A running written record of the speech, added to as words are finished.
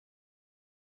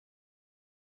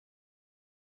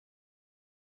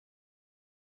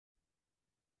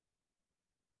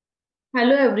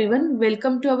Hello everyone,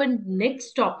 welcome to our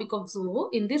next topic of Zoho.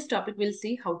 In this topic, we'll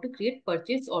see how to create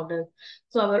purchase order.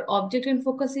 So our object and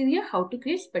focus area, how to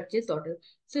create purchase order.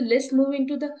 So let's move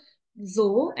into the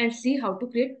Zoho and see how to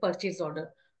create purchase order.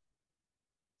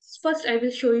 First, I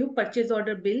will show you purchase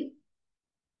order bill.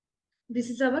 This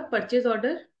is our purchase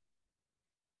order.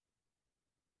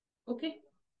 Okay.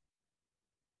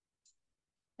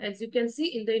 As you can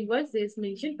see in the invoice, there is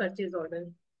mentioned purchase order.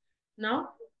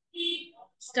 Now,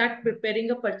 start preparing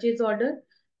a purchase order.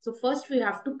 So first we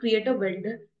have to create a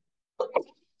vendor.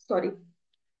 Sorry.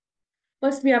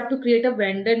 First, we have to create a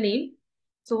vendor name.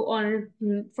 So on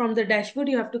from the dashboard,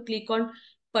 you have to click on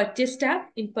Purchase tab.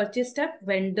 In Purchase tab,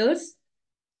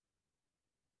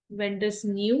 Vendors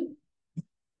new,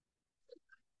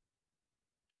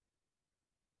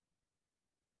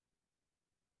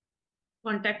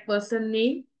 contact person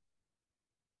name,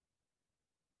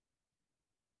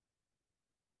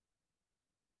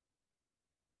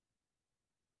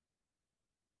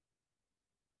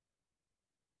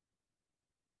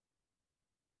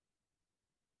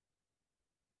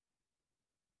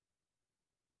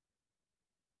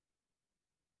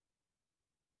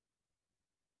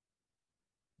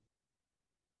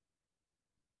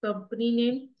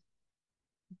 company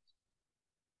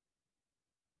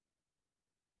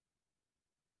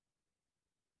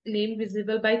name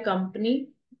visible by company,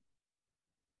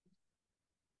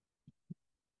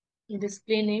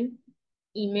 display name,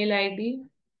 email ID,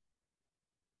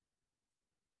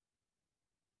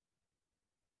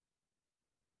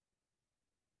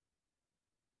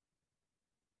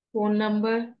 phone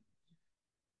number,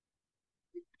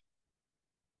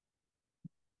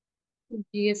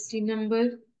 GST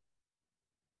number.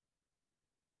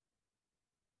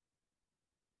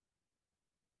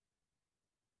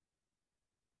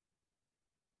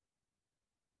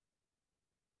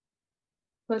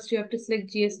 First, you have to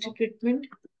select GST treatment.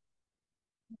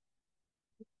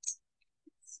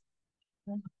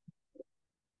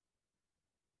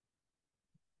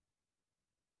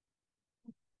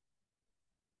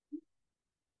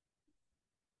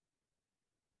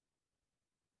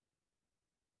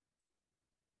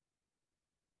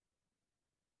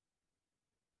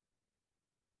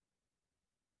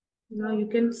 Now you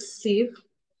can save.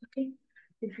 Okay.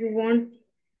 If you want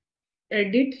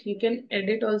edit, you can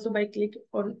edit also by click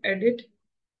on edit.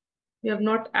 We have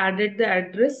not added the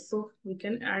address, so we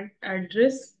can add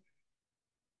address.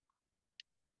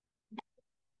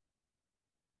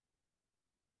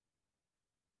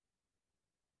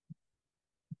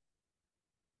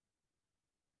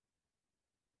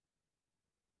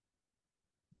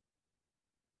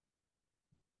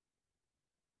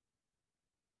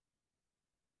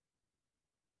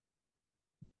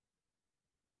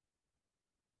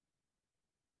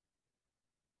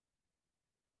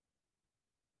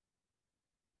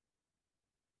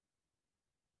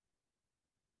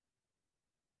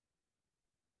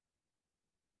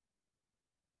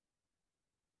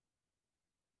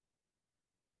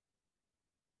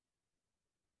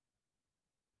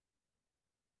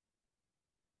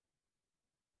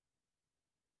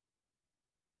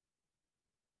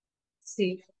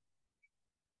 Save.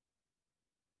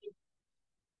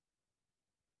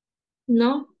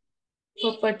 Now,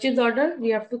 for purchase order, we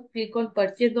have to click on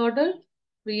purchase order,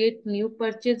 create new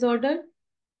purchase order,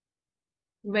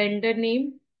 vendor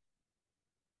name,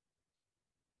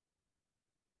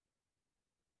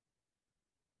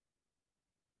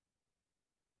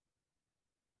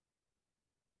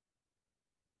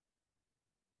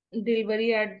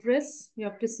 delivery address. You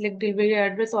have to select delivery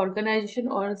address, organization,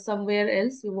 or somewhere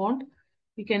else you want.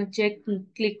 You can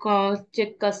click on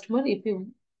check customer if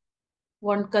you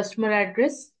want customer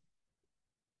address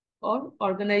or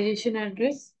organization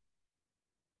address.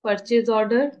 Purchase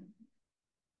order.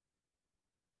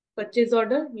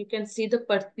 You can see the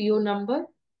PO number.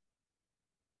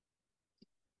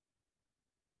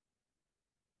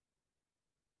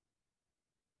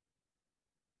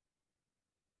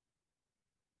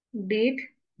 Date,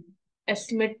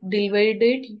 estimate delivery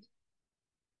date,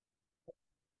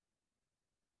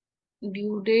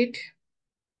 due date.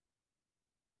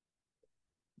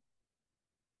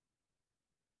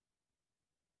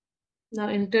 Now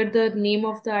enter the name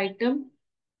of the item.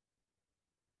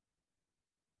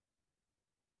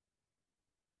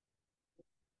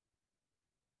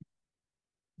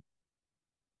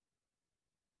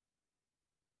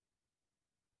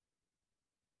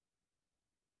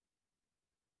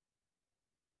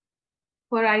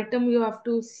 For item, you have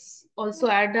to also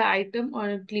add the item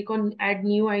or click on add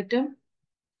new item.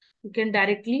 You can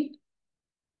directly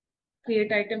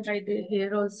create item right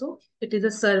here also. It is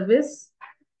a service.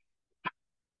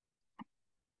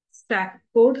 stack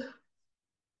code.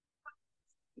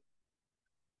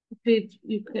 If you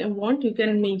you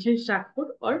can mention stack code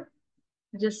or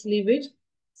just leave it.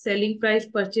 Selling price,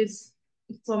 purchase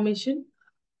information.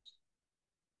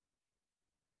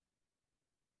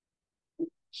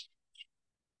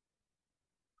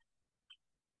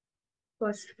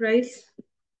 First price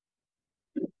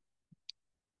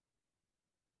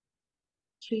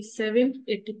 37,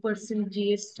 80%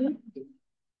 GST.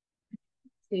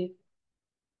 Save.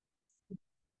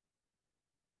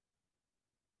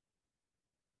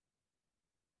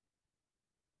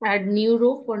 Add new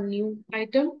row for new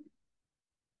item.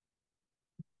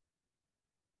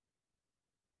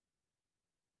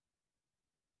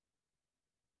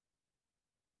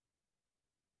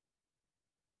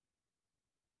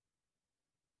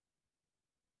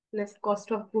 Less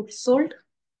cost of goods sold.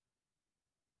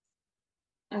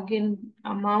 Again,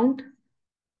 amount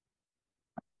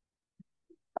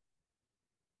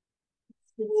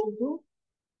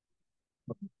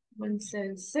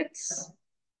 176.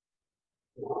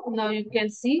 Now you can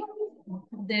see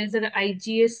there's an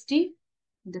IGST,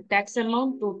 the tax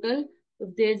amount total.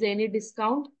 If there's any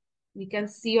discount, we can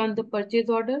see on the purchase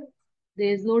order. There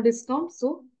is no discount,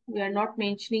 so we are not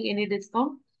mentioning any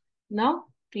discount. Now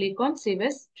click on Save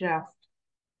as Draft.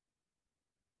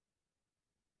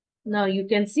 Now you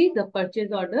can see the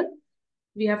purchase order.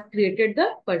 We have created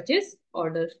the purchase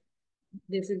order.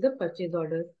 This is the purchase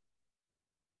order.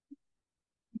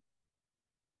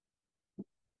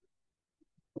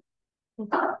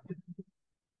 Okay.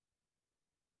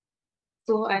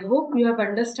 So I hope you have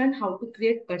understand how to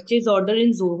create purchase order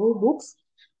in Zoho Books.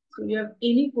 So if you have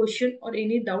any question or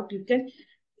any doubt, you can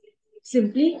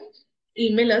simply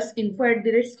email us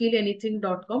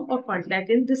info@skillanything.com or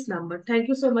contact in this number. Thank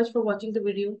you so much for watching the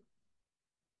video.